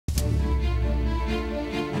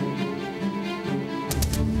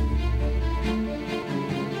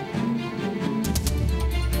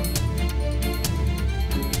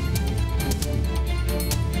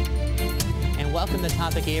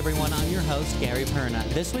Topic A, everyone. I'm your host, Gary Perna.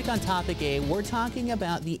 This week on Topic A, we're talking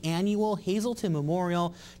about the annual Hazleton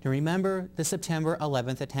Memorial to remember the September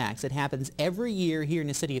 11th attacks. It happens every year here in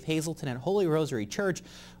the city of Hazleton at Holy Rosary Church.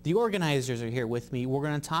 The organizers are here with me. We're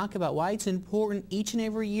going to talk about why it's important each and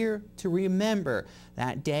every year to remember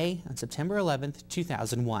that day on September 11th,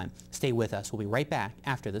 2001. Stay with us. We'll be right back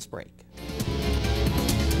after this break.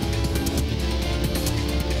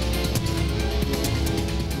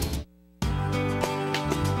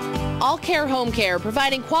 All Care Home Care,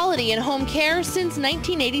 providing quality in home care since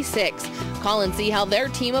 1986. Call and see how their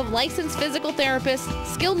team of licensed physical therapists,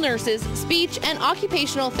 skilled nurses, speech, and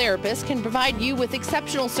occupational therapists can provide you with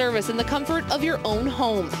exceptional service in the comfort of your own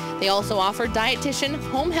home. They also offer dietitian,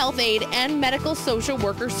 home health aide, and medical social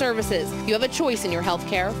worker services. You have a choice in your health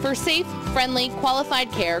care. For safe, friendly,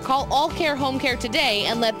 qualified care, call All Care Home Care today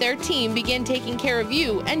and let their team begin taking care of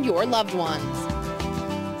you and your loved ones.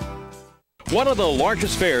 One of the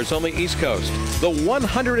largest fairs on the East Coast, the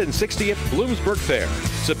 160th Bloomsburg Fair,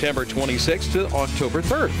 September 26th to October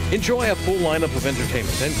 3rd. Enjoy a full lineup of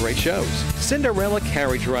entertainment and great shows. Cinderella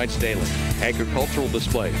carriage rides daily, agricultural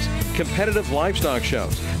displays, competitive livestock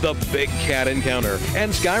shows, the Big Cat Encounter,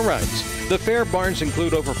 and sky rides. The fair barns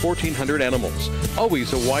include over 1,400 animals.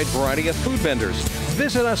 Always a wide variety of food vendors.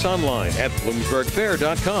 Visit us online at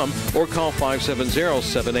bloomsburgfair.com or call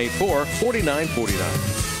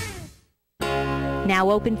 570-784-4949.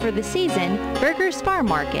 Now open for the season, Berger's Farm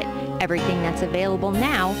Market. Everything that's available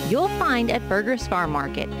now, you'll find at Berger's Farm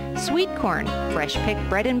Market. Sweet corn, fresh picked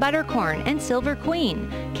bread and butter corn and Silver Queen,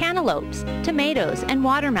 cantaloupes, tomatoes, and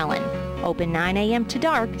watermelon. Open 9 a.m. to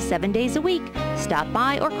dark, 7 days a week. Stop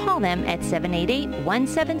by or call them at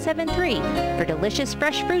 788-1773 for delicious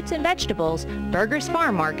fresh fruits and vegetables. Berger's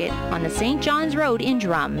Farm Market on the St. John's Road in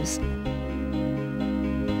Drums.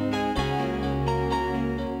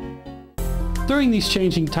 During these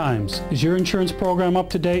changing times, is your insurance program up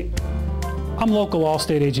to date? I'm local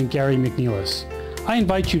Allstate agent Gary McNeilis. I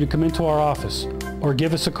invite you to come into our office or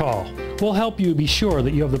give us a call. We'll help you be sure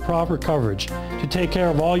that you have the proper coverage to take care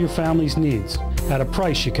of all your family's needs at a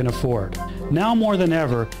price you can afford. Now more than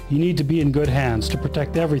ever, you need to be in good hands to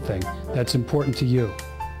protect everything that's important to you.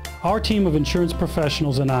 Our team of insurance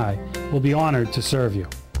professionals and I will be honored to serve you.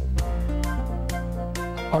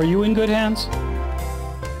 Are you in good hands?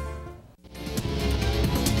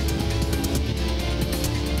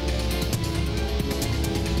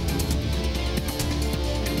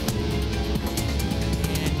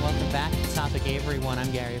 Everyone,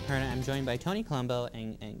 I'm Gary Perna. I'm joined by Tony Colombo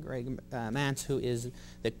and Greg Matz, who is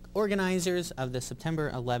the organizers of the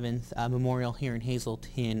September 11th Memorial here in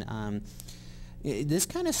Hazleton. This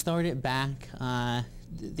kind of started back,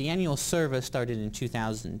 the annual service started in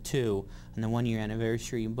 2002 on the one-year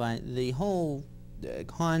anniversary, but the whole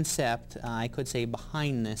concept, I could say,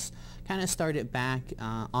 behind this kind of started back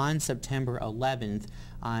on September 11th.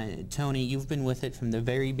 Tony, you've been with it from the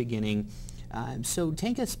very beginning. So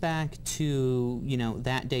take us back to,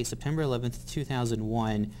 that day, September 11th,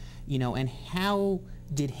 2001, and how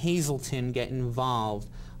did Hazleton get involved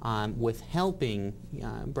with helping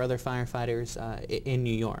brother firefighters in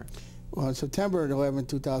New York? Well, on September 11th,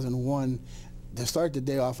 2001, to start the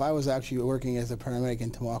day off, I was actually working as a paramedic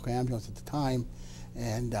in Tamaulipas Ambulance at the time,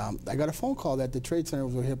 and I got a phone call that the Trade Center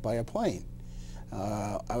was hit by a plane.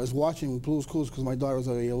 I was watching Blue's Clues because my daughter was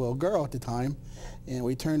a little girl at the time, and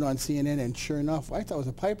we turned on CNN, and sure enough, I thought it was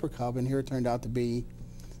a Piper Cub, and here it turned out to be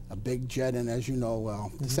a big jet, and as you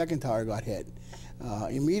know, the second tower got hit.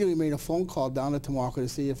 Immediately made a phone call down to Tamaulipas to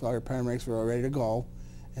see if our paramedics were ready to go,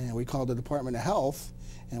 and we called the Department of Health,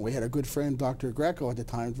 and we had a good friend, Dr. Greco at the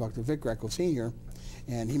time, Dr. Vic Greco Sr.,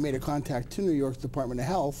 and he made a contact to New York's Department of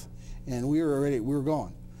Health, and we were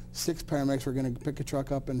going. 6 paramedics were going to pick a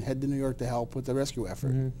truck up and head to New York to help with the rescue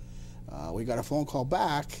effort. We got a phone call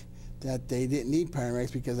back that they didn't need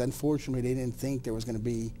paramedics because unfortunately they didn't think there was going to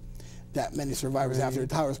be that many survivors after the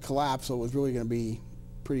towers collapsed, so it was really going to be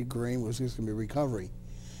pretty grim. It was just going to be recovery.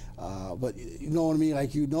 But knowing me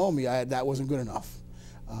like you know me, that wasn't good enough.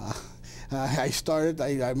 I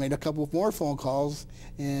made a couple more phone calls,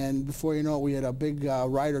 and before you know it, we had a big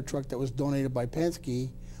Ryder truck that was donated by Penske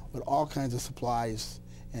with all kinds of supplies,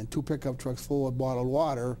 and 2 pickup trucks full of bottled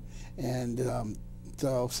water. And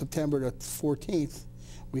so September the 14th,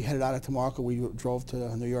 we headed out of Tamaulipas. We drove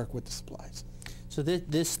to New York with the supplies. So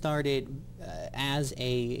this started as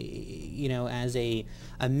a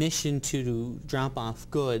mission to drop off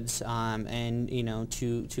goods and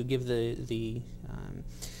to give the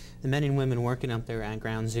men and women working up there at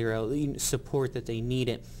Ground Zero support that they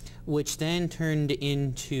needed, which then turned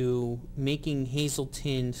into making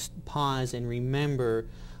Hazleton pause and remember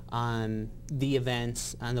the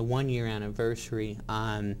events on the one-year anniversary,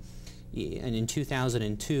 and in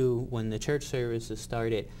 2002 when the church services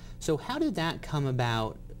started. So how did that come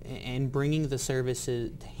about, and bringing the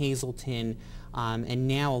services to Hazleton, and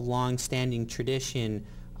now a long-standing tradition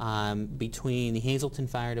between the Hazleton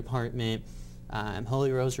Fire Department,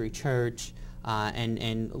 Holy Rosary Church,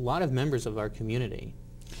 and a lot of members of our community?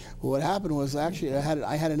 Well, what happened was actually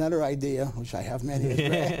I had another idea, which I have many,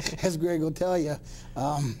 as Greg will tell you.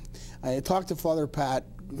 I talked to Father Pat,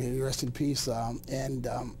 may he rest in peace, and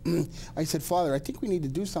I said, Father, I think we need to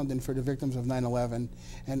do something for the victims of 9/11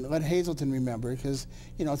 and let Hazleton remember, because,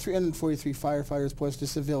 you know, 343 firefighters plus the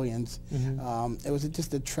civilians. It was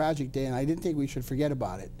just a tragic day, and I didn't think we should forget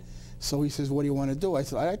about it. So he says, what do you want to do? I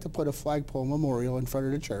said, I'd like to put a flagpole memorial in front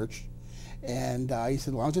of the church. And he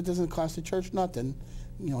said, as long as it doesn't cost the church nothing,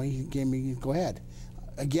 you know, he gave me, go ahead.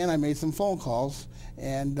 Again, I made some phone calls,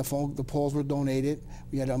 and the poles were donated.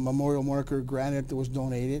 We had a memorial marker granite that was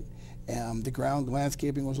donated. The ground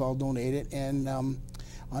landscaping was all donated. And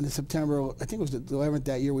on the September, I think it was the 11th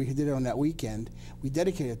that year, we did it on that weekend. We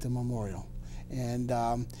dedicated the memorial. And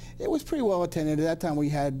it was pretty well attended. At that time, we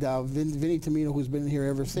had Vinny Tamino, who's been here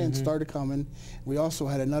ever since, started coming. We also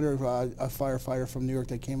had another a firefighter from New York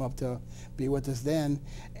that came up to be with us then.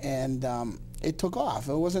 And it took off.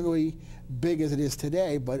 It wasn't really big as it is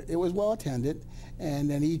today, but it was well attended. And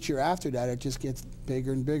then each year after that, it just gets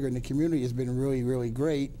bigger and bigger. And the community has been really, really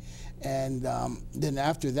great. And then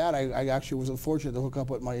after that, I actually was fortunate to hook up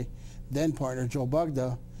with my then partner, Joe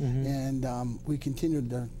Bugda, and we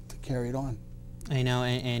continued to carry it on. I know,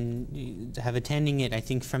 and have attending it, I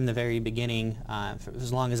think, from the very beginning, for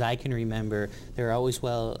as long as I can remember, they're always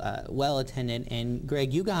well attended. And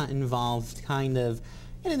Greg, you got involved kind of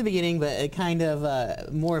in the beginning, but kind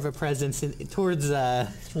of more of a presence towards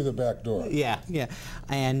through the back door. Yeah, yeah,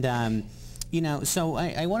 and you know, so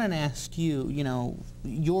I wanted to ask you, you know,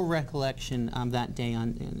 your recollection of that day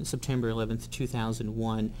on September 11th,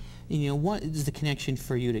 2001. You know, what is the connection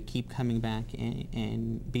for you to keep coming back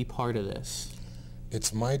and be part of this?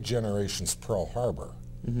 It's my generation's Pearl Harbor.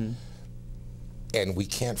 And we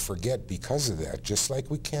can't forget because of that, just like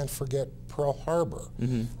we can't forget Pearl Harbor.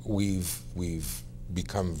 We've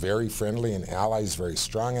become very friendly and allies, very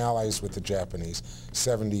strong allies with the Japanese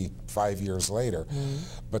 75 years later.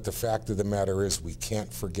 But the fact of the matter is we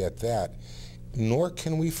can't forget that, nor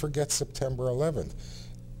can we forget September 11th.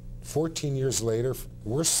 14 years later,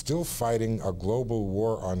 we're still fighting a global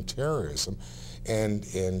war on terrorism. And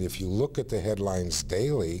if you look at the headlines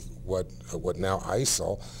daily, what now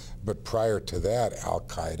ISIL, but prior to that,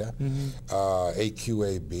 Al-Qaeda,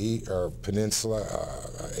 AQAB, or Peninsula,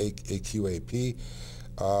 AQAP,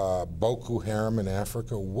 Boko Haram in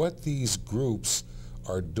Africa, what these groups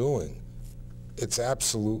are doing, it's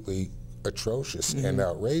absolutely atrocious and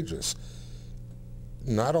outrageous.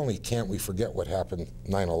 Not only can't we forget what happened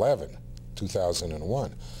 9/11,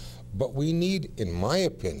 2001, but we need, in my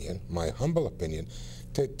opinion, my humble opinion,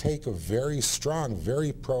 to take a very strong,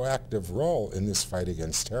 very proactive role in this fight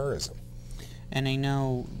against terrorism. And I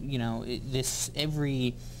know, you know, this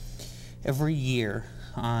every year,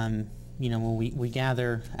 you know, when we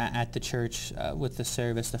gather at the church with the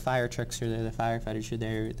service, the fire trucks are there, the firefighters are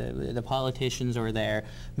there, the politicians are there,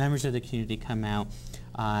 members of the community come out.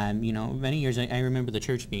 You know, many years I remember the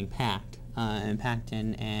church being packed.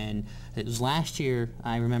 And it was last year,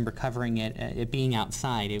 I remember covering it being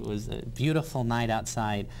outside. It was a beautiful night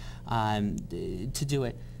outside to do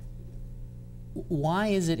it. Why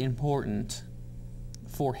is it important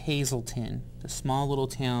for Hazleton, the small little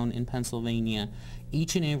town in Pennsylvania,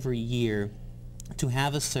 each and every year to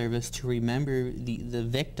have a service to remember the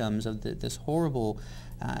victims of this horrible,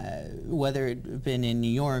 whether it been in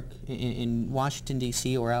New York, in Washington,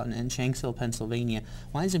 D.C., or out in Shanksville, Pennsylvania?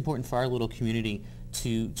 Why is it important for our little community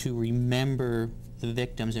to remember the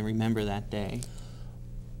victims and remember that day?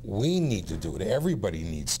 We need to do it. Everybody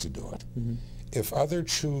needs to do it. If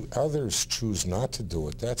others choose not to do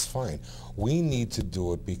it, that's fine. We need to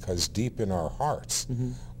do it because deep in our hearts,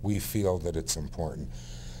 we feel that it's important.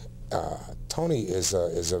 Tony is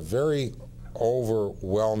a very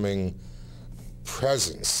overwhelming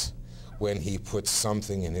presence when he puts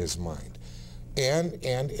something in his mind.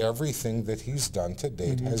 And everything that he's done to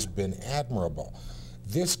date has been admirable.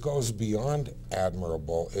 This goes beyond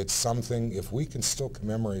admirable. It's something, if we can still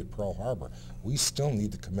commemorate Pearl Harbor, we still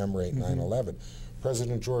need to commemorate 9/11.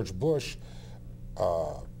 President George Bush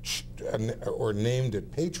named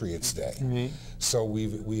it Patriots Day. So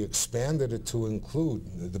we expanded it to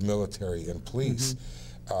include the military and police,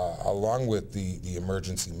 along with the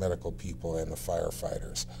emergency medical people and the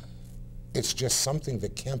firefighters. It's just something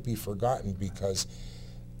that can't be forgotten because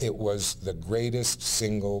It was the greatest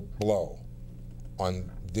single blow on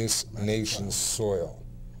this nation's soil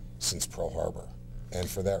since Pearl Harbor. And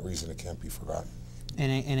for that reason, it can't be forgotten.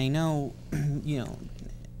 And I know, you know,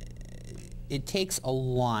 it takes a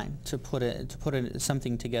lot to put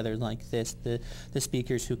something together like this. The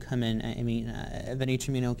speakers who come in, I mean, Vinny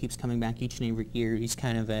Tremino keeps coming back each and every year. He's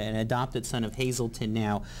kind of an adopted son of Hazleton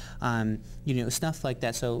now, you know, stuff like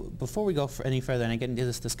that. So before we go any further and I get into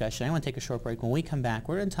this discussion, I want to take a short break. When we come back,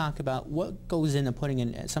 we're going to talk about what goes into putting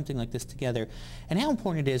in something like this together and how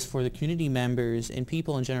important it is for the community members and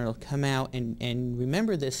people in general to come out and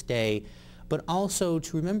remember this day, but also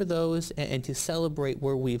to remember those and to celebrate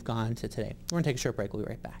where we've gone to today. We're going to take a short break. We'll be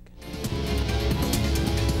right back.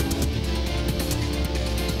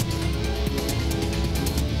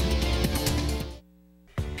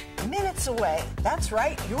 Minutes away. That's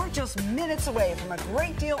right. You're just minutes away from a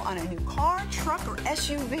great deal on a new car, truck, or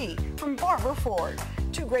SUV from Barber Ford.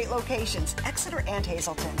 Two great locations, Exeter and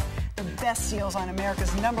Hazleton. The best deals on America's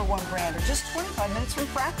 #1 brand are just 25 minutes from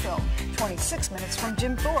Prattville, 26 minutes from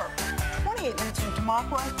Jim Thorpe, 28 minutes from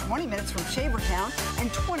Tamaqua, 20 minutes from Shavertown,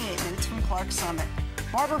 and 28 minutes from Clark Summit.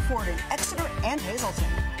 Barber Ford in Exeter and Hazleton.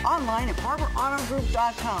 Online at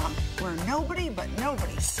barberautogroup.com, where nobody but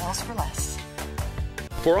nobody sells for less.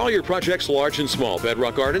 For all your projects, large and small,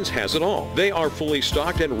 Bedrock Gardens has it all. They are fully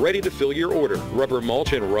stocked and ready to fill your order. Rubber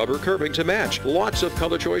mulch and rubber curbing to match. Lots of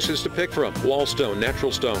color choices to pick from. Wall stone,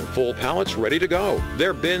 natural stone, full pallets ready to go.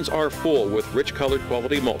 Their bins are full with rich colored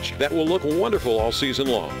quality mulch that will look wonderful all season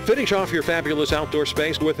long. Finish off your fabulous outdoor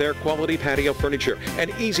space with their quality patio furniture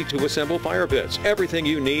and easy to assemble fire pits. Everything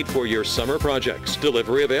you need for your summer projects.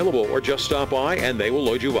 Delivery available or just stop by and they will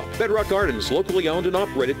load you up. Bedrock Gardens, locally owned and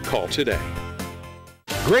operated. Call today.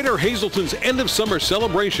 Greater Hazleton's end of summer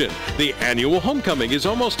celebration. The annual homecoming is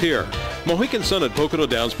almost here. Mohican Sun at Pocono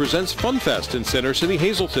Downs presents Fun Fest in Center City,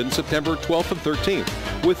 Hazleton, September 12th and 13th,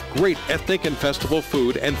 with great ethnic and festival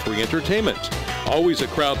food and free entertainment. Always a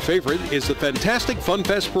crowd favorite is the fantastic Fun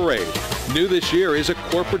Fest Parade. New this year is a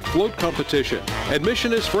corporate float competition.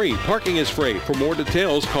 Admission is free, parking is free. For more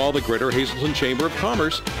details, call the Greater Hazleton Chamber of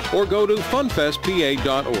Commerce or go to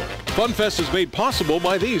funfestpa.org. Fun Fest is made possible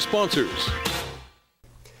by these sponsors.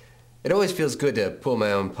 It always feels good to pull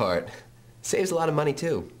my own part. Saves a lot of money,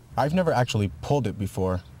 too. I've never actually pulled it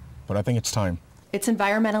before, but I think it's time. It's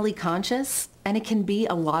environmentally conscious, and it can be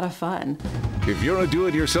a lot of fun. If you're a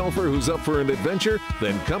do-it-yourselfer who's up for an adventure,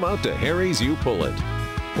 then come out to Harry's You Pull It.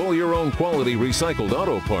 Pull your own quality recycled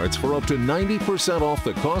auto parts for up to 90% off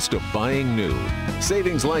the cost of buying new.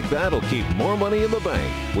 Savings like that will keep more money in the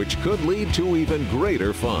bank, which could lead to even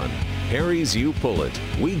greater fun. Harry's You Pull It.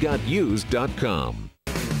 WeGotUsed.com.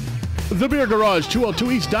 The Beer Garage,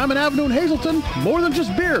 202 East Diamond Avenue in Hazleton. More than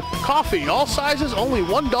just beer. Coffee, all sizes, only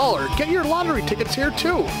 $1. Get your lottery tickets here,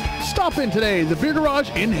 too. Stop in today. The Beer Garage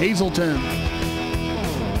in Hazleton.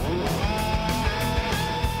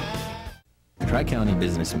 Tri-County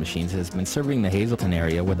Business Machines has been serving the Hazleton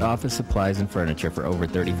area with office supplies and furniture for over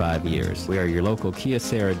 35 years. We are your local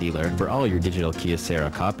Kyocera dealer for all your digital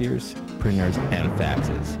Kyocera copiers, printers, and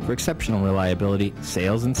faxes. For exceptional reliability,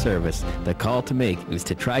 sales, and service, the call to make is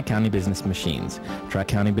to Tri-County Business Machines.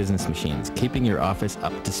 Tri-County Business Machines, keeping your office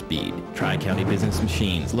up to speed. Tri-County Business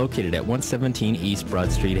Machines, located at 117 East Broad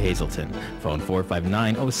Street, Hazleton. Phone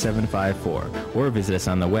 459-0754 or visit us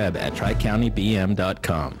on the web at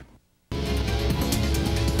tricountybm.com.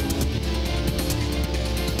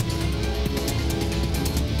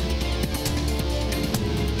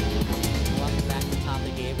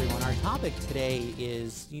 Today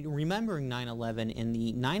is remembering 9/11 and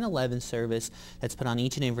the 9/11 service that's put on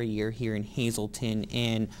each and every year here in Hazleton,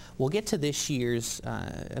 and we'll get to this year's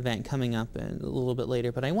event coming up a little bit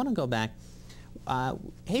later, but I want to go back.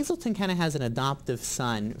 Hazleton kind of has an adoptive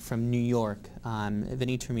son from New York,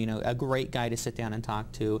 Vinny Tremino, a great guy to sit down and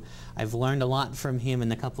talk to. I've learned a lot from him in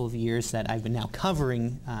the couple of years that I've been now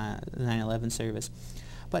covering the 9/11 service.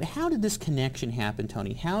 But how did this connection happen,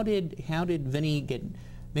 Tony? How did Vinny get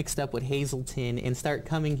mixed up with Hazleton and start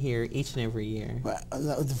coming here each and every year? Well,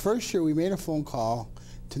 the first year we made a phone call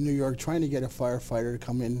to New York trying to get a firefighter to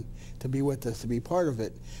come in to be with us, to be part of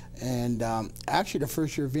it. And actually the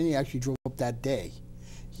first year Vinny actually drove up that day.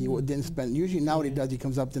 He didn't spend, usually now what he does, he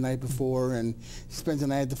comes up the night before and spends the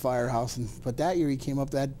night at the firehouse. But that year he came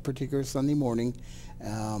up that particular Sunday morning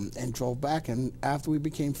and drove back, and after we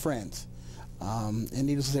became friends. And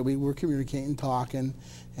needless to say, we were communicating, talking,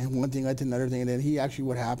 and one thing led to another thing. And then he actually,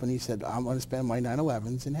 what happened, he said, I'm going to spend my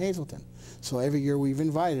 9/11s in Hazleton. So every year we've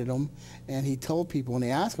invited him, and he told people, when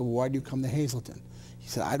they ask him, why do you come to Hazleton? He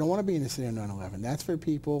said, I don't want to be in the city on 9/11. That's for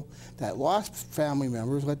people that lost family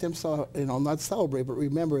members. Let them, not celebrate, but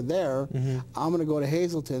remember there. I'm going to go to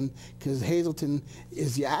Hazleton because Hazleton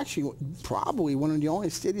is actually probably one of the only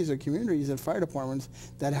cities or communities and fire departments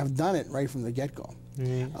that have done it right from the get-go.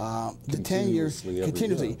 The 10 years,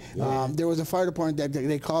 continuously. There was a fire department that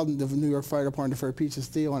they called the New York Fire Department for a piece of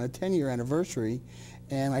steel on a 10-year anniversary,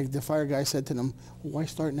 and the fire guy said to them, well, why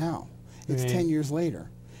start now? It's 10 years later.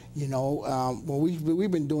 You know, well,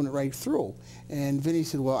 we've been doing it right through. And Vinny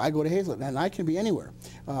said, well, I go to Hazleton, and I can be anywhere.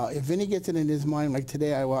 If Vinny gets it in his mind, like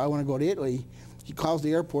today, I want to go to Italy, he calls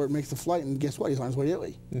the airport, makes the flight, and guess what? He's on his way to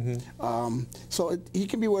Italy. So he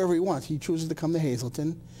can be wherever he wants. He chooses to come to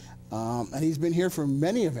Hazleton. And he's been here for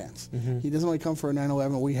many events. He doesn't only come for a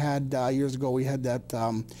 9/11. We had, years ago, we had that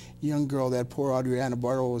young girl, that poor Adriana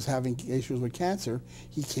Barlow was having issues with cancer.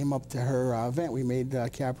 He came up to her event. We made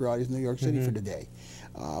Capriotti's New York City for the day.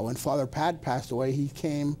 When Father Pat passed away, he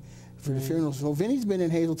came for the funeral. So Vinny's been in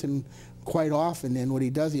Hazleton quite often, and what he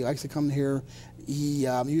does, he likes to come here. He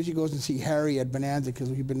usually goes and see Harry at Bonanza because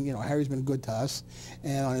we've been, Harry's been good to us.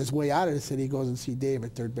 And on his way out of the city, he goes and see Dave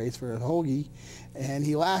at third base for a hoagie. And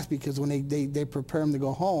he laughs because when they prepare him to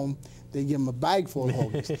go home, they give him a bag full of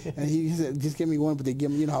hoagies. And he said, just give me one, but they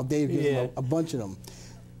give him, you know how Dave gives him a bunch of them.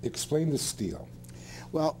 Explain the steel.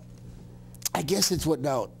 Well, I guess it's what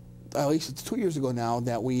now, at least it's 2 years ago now,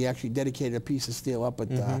 that we actually dedicated a piece of steel up at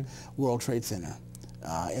the World Trade Center.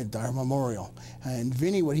 At our memorial. And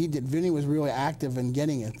Vinny, what he did, Vinny was really active in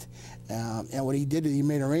getting it. And what he did, he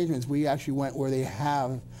made arrangements. We actually went where they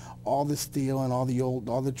have all the steel and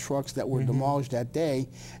all the trucks that were demolished that day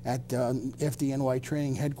at FDNY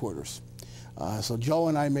training headquarters. So Joe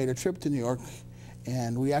and I made a trip to New York,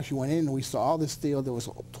 and we actually went in and we saw all the steel that was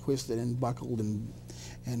twisted and buckled,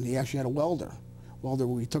 and he actually had a welder.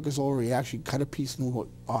 We took us over, he actually cut a piece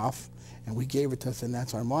off, and we gave it to us, and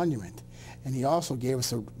that's our monument. And he also gave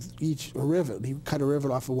us each a rivet. He cut a rivet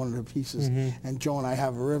off of one of the pieces, and Joe and I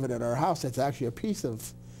have a rivet at our house that's actually a piece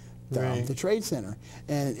of the Trade Center.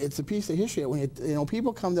 And it's a piece of history. When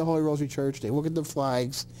people come to Holy Rosary Church, they look at the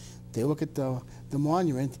flags, they look at the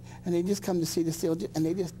monument, and they just come to see the steel, and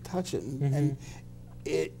they just touch it. And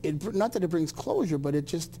it not that it brings closure, but it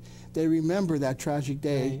just, they remember that tragic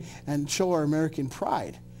day and show our American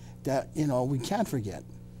pride that, we can't forget.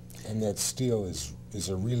 And that steel is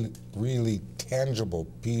a really tangible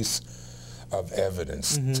piece of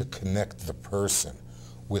evidence to connect the person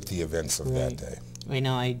with the events of that day.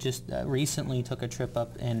 I just recently took a trip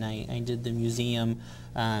up, and I did the museum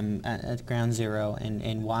at Ground Zero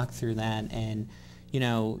and walked through that, and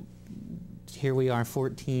here we are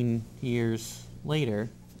 14 years later,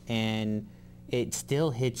 and it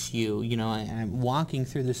still hits you. I'm walking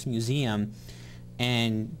through this museum,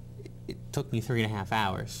 and it took me 3.5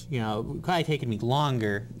 hours. It would probably taken me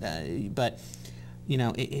longer, but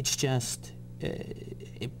it's just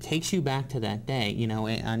it takes you back to that day.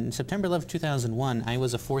 On September 11, 2001, I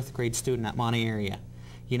was a 4th grade student at Monte Area,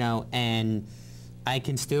 and I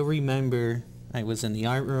can still remember I was in the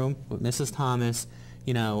art room with Mrs. Thomas,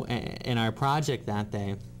 in our project that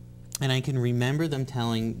day, and I can remember them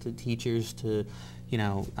telling the teachers to,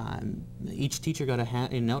 each teacher got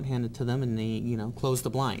a note handed to them, and they, closed the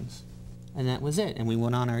blinds. And that was it, and we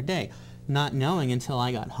went on our day, not knowing until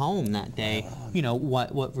I got home that day,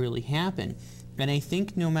 what really happened. And I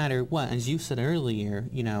think no matter what, as you said earlier,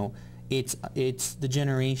 it's the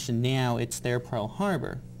generation now, it's their Pearl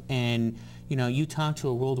Harbor. And, you talk to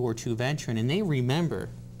a World War II veteran, and they remember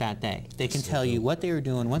that day. They can tell you what they were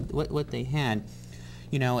doing, what they had,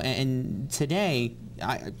 and today,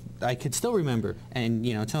 I could still remember, and,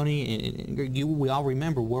 Tony, and you, we all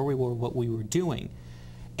remember where we were, what we were doing.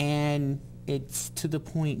 And it's to the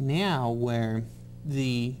point now where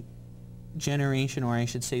the generation, or I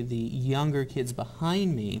should say the younger kids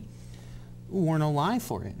behind me, weren't alive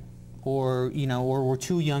for it, or were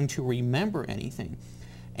too young to remember anything.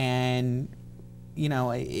 And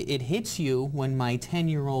it hits you when my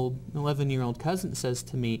 10-year-old, 11-year-old cousin says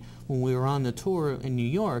to me when we were on the tour in New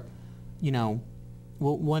York,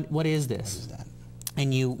 what is this? What is that?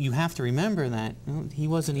 And you have to remember that he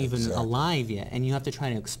wasn't even alive yet, and you have to try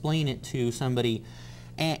to explain it to somebody,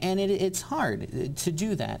 and it's hard to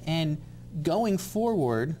do that. And going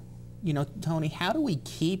forward, Tony, how do we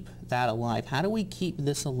keep that alive? How do we keep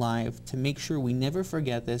this alive to make sure we never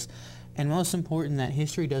forget this, and most important, that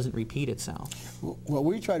history doesn't repeat itself? What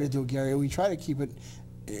we try to do, Gary, we try to keep it,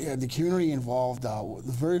 the community involved. The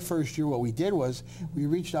very first year, what we did was we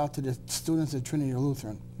reached out to the students at Trinity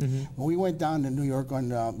Lutheran. When we went down to New York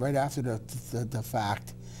right after the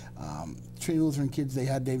fact, Trinity Lutheran kids, they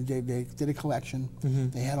did a collection.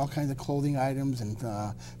 They had all kinds of clothing items and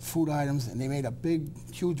food items, and they made a big,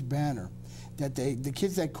 huge banner that the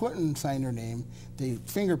kids that couldn't sign their name, they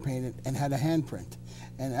finger painted and had a handprint.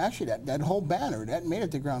 And actually, that whole banner, that made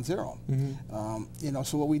it to Ground Zero. You know,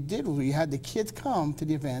 so what we did was we had the kids come to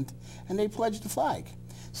the event, and they pledged the flag.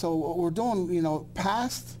 So what we're doing, you know,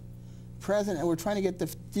 past, present, and we're trying to get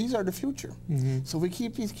these are the future. So if we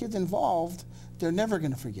keep these kids involved, they're never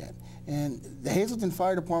going to forget. And the Hazleton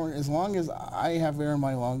Fire Department, as long as I have air in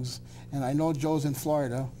my lungs, and I know Joe's in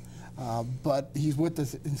Florida, but he's with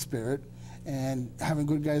us in spirit, and having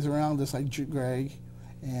good guys around us like Greg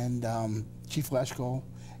and Chief Leschko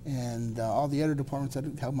and all the other departments that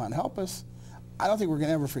come out and help us, I don't think we're going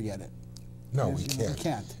to ever forget it. No, we can't. We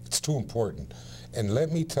can't. It's too important. And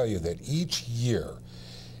let me tell you that each year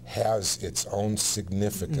has its own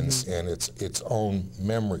significance and its own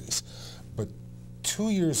memories. But 2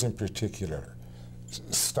 years in particular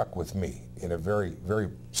stuck with me in a very, very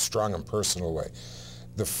strong and personal way.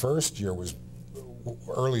 The first year was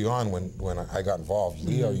early on when I got involved.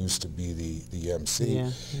 Leo used to be the MC,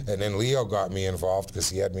 and then Leo got me involved because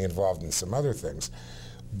he had me involved in some other things.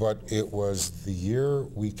 But it was the year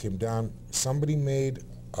we came down, somebody made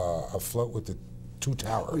a float with the 2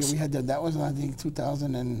 towers. We had that was, I think,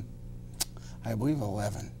 2000 and, I believe,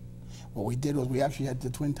 11. What we did was we actually had the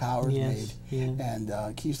Twin Towers made,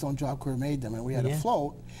 and Keystone Job Corps made them, and we had a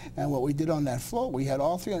float. And what we did on that float, we had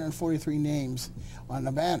all 343 names on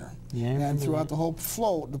the banner. And throughout the whole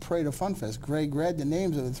float, the Parade of Fun Fest, Greg read the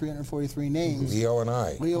names of the 343 names. Leo and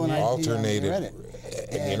I alternated. Read it.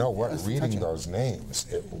 And you know what? Reading those names,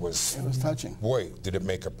 it was touching. Boy, did it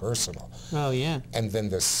make it personal. Oh, yeah. And then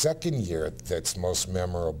the second year that's most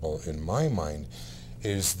memorable in my mind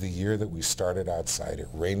is the year that we started outside. It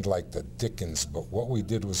rained like the dickens, but what we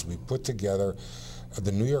did was we put together,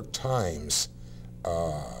 the New York Times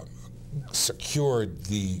secured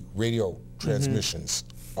the radio transmissions,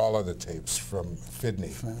 all of the tapes from FIDNY,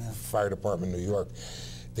 Fire Department, New York.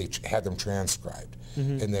 They had them transcribed.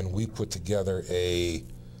 And then we put together a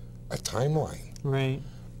timeline. Right.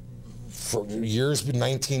 For years,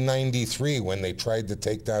 1993, when they tried to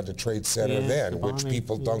take down the Trade Center then, which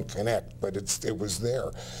people don't connect, but it was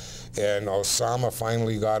there. And Osama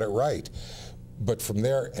finally got it right. But from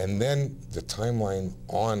there, and then the timeline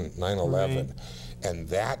on 9/11, and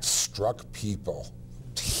that struck people.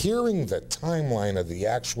 Hearing the timeline of the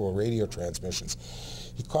actual radio transmissions,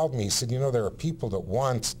 he called me, he said, you know, there are people that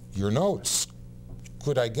want your notes.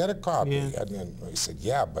 Could I get a copy? And then I said,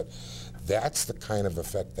 yeah, but that's the kind of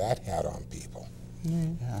effect that had on people.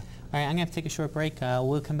 All right, I'm going to have to take a short break.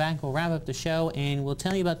 We'll come back, we'll wrap up the show, and we'll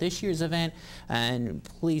tell you about this year's event. And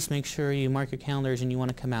please make sure you mark your calendars and you want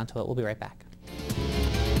to come out to it. We'll be right back.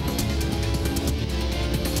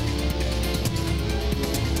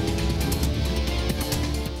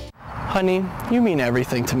 Honey, you mean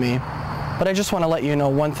everything to me. But I just want to let you know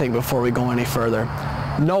one thing before we go any further.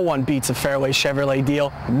 No one beats a Fairway Chevrolet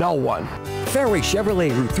deal. No one. Fairway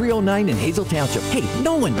Chevrolet, Route 309 in Hazel Township. Hey,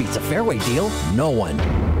 no one beats a Fairway deal. No one.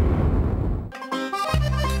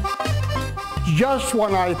 Just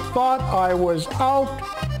when I thought I was out,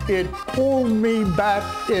 it pulled me back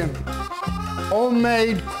in.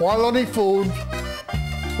 Homemade quality food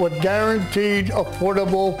with guaranteed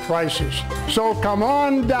affordable prices. So come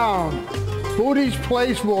on down. Foodie's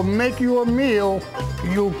Place will make you a meal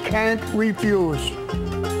you can't refuse.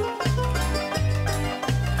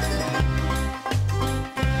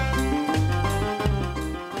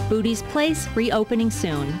 Foodie's Place, reopening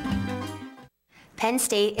soon. Penn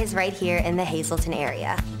State is right here in the Hazleton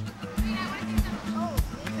area.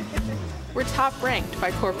 We're top ranked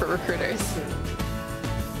by corporate recruiters.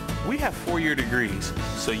 We have 4-year degrees,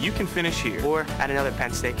 so you can finish here or at another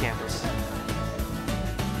Penn State campus.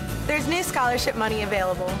 There's new scholarship money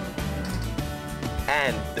available.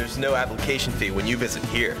 And there's no application fee when you visit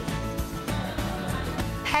here.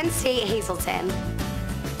 Penn State Hazleton.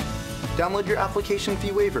 Download your application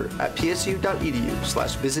fee waiver at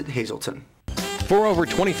psu.edu/visit-Hazleton. For over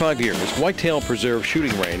 25 years, Whitetail Preserve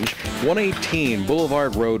Shooting Range, 118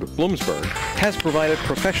 Boulevard Road, Bloomsburg, has provided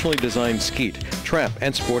professionally designed skeet, trap,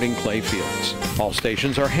 and sporting clay fields. All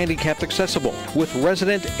stations are handicapped accessible with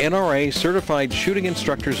resident NRA certified shooting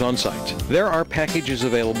instructors on site. There are packages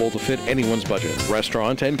available to fit anyone's budget.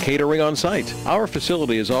 Restaurant and catering on site. Our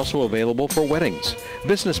facility is also available for weddings,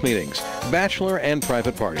 business meetings, bachelor and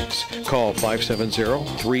private parties. Call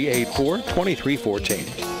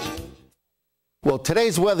 570-384-2314. Well,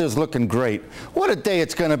 today's weather's looking great. What a day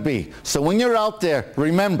it's going to be. So when you're out there,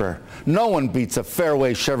 remember, no one beats a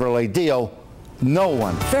Fairway Chevrolet deal. No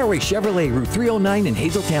one. Fairway Chevrolet, Route 309 in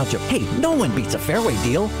Hazel Township. Hey, no one beats a Fairway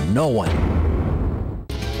deal. No one.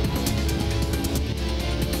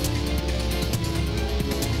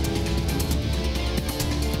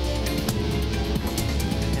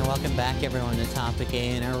 Welcome back, everyone, to Topic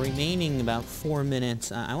A. In our remaining about 4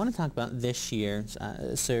 minutes, I want to talk about this year's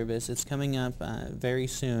service. It's coming up very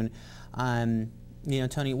soon.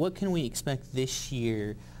 Tony, what can we expect this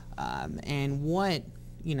year, and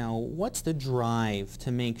what's the drive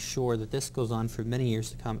to make sure that this goes on for many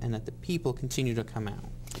years to come and that the people continue to come out?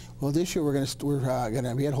 Well, this year we're going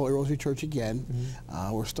to be at Holy Rosary Church again.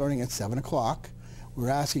 We're starting at 7 o'clock. We're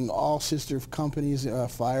asking all sister companies,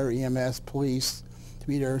 fire, EMS, police, to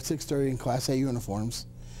be there at 6:30 in Class A uniforms.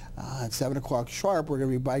 At 7 o'clock sharp, we're going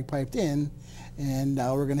to be bike piped in, and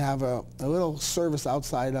we're going to have a little service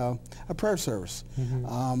outside, a prayer service.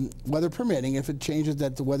 Weather permitting, if it changes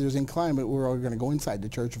that the weather's inclement, we're all going to go inside the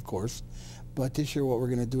church, of course. But this year what we're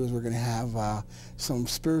going to do is we're going to have some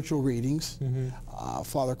spiritual readings.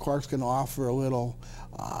 Father Clark's going to offer a little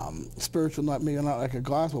spiritual, maybe not like a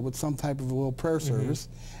gospel, but some type of a little prayer service.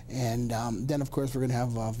 And then, of course, we're going to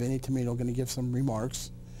have Vinny Tomino going to give some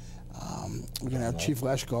remarks. We're going to have Chief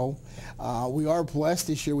Leschko. We are blessed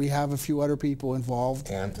this year. We have a few other people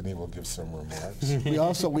involved. Anthony will give some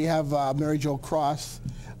remarks. we have Mary Jo Cross,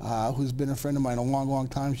 who's been a friend of mine a long, long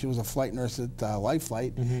time. She was a flight nurse at Life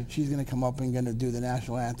Flight. She's going to come up and going to do the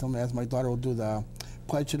national anthem, as my daughter will do the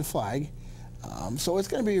Pledge to the Flag. So it's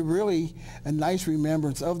going to be really a nice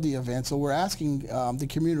remembrance of the event. So we're asking the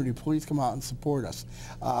community, please come out and support us.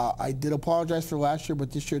 I did apologize for last year,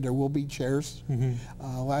 but this year there will be chairs.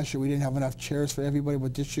 Last year we didn't have enough chairs for everybody,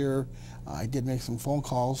 but this year I did make some phone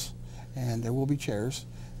calls, and there will be chairs.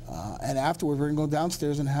 And afterwards we're going to go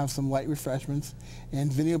downstairs and have some light refreshments,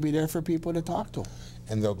 and Vinny will be there for people to talk to.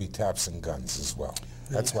 And there'll be taps and guns as well.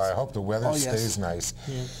 That's why I hope the weather stays nice,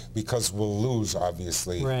 because we'll lose,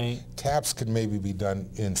 obviously. Taps can maybe be done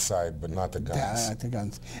inside, but not the guns. Yeah, not the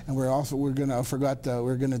guns. And we're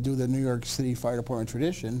gonna do the New York City Fire Department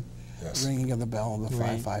tradition, ringing of the bell of the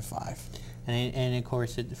 555. And of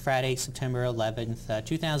course, Friday, September 11th,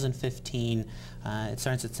 2015. It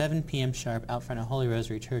starts at 7 p.m. sharp out front of Holy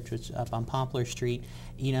Rosary Church, which is up on Poplar Street.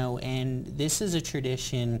 And this is a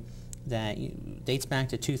tradition that dates back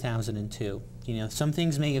to 2002. Some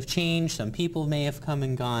things may have changed, some people may have come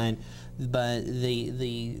and gone, but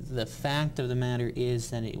the fact of the matter is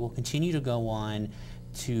that it will continue to go on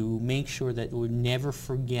to make sure that we never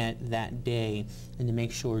forget that day, and to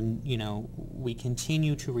make sure we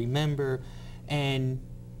continue to remember and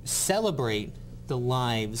celebrate the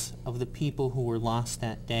lives of the people who were lost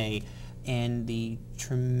that day, and the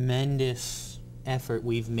tremendous effort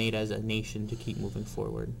we've made as a nation to keep moving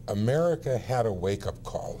forward. America had a wake-up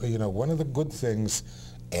call. One of the good things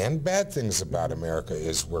and bad things about America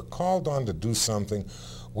is we're called on to do something.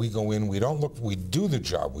 We go in, we do the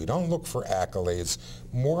job. We don't look for accolades.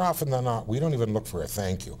 More often than not, we don't even look for a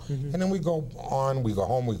thank you. And then we go on, we go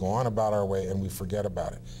home, we go on about our way, and we forget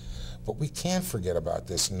about it. But we can't forget about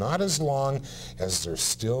this, not as long as they're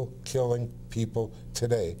still killing people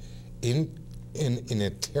today in a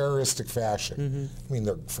terroristic fashion. I mean,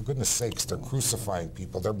 for goodness sakes, they're crucifying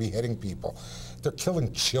people, they're beheading people, they're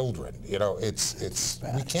killing children.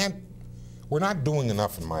 We're not doing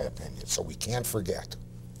enough, in my opinion, so we can't forget.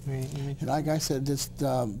 And like I said,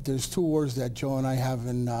 there's two words that Joe and I have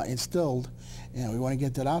instilled, and we want to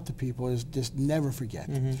get that out to people, is just never forget.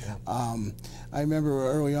 I remember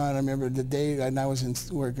early on, the day I was in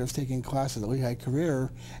work, I was taking classes at Lehigh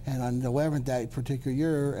Career, and on the 11th that particular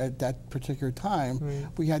year, at that particular time,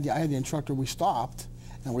 I had the instructor, we stopped,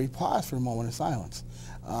 and we paused for a moment of silence.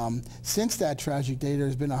 Since that tragic day,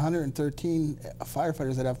 there's been 113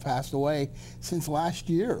 firefighters that have passed away since last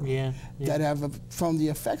year that have from the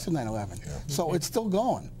effects of 9/11. So it's still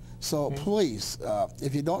going. So please,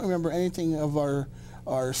 if you don't remember anything of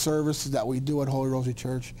our services that we do at Holy Rosary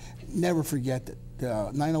Church, never forget that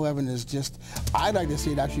 9/11 is just, I'd like to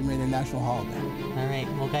see it actually made a national holiday. All right.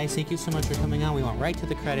 Well, guys, thank you so much for coming on. We went right to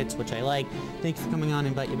the credits, which I like. Thank you for coming on.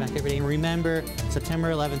 Invite you back every day. And remember,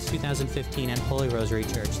 September 11th, 2015 at Holy Rosary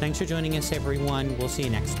Church. Thanks for joining us, everyone. We'll see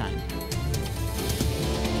you next time.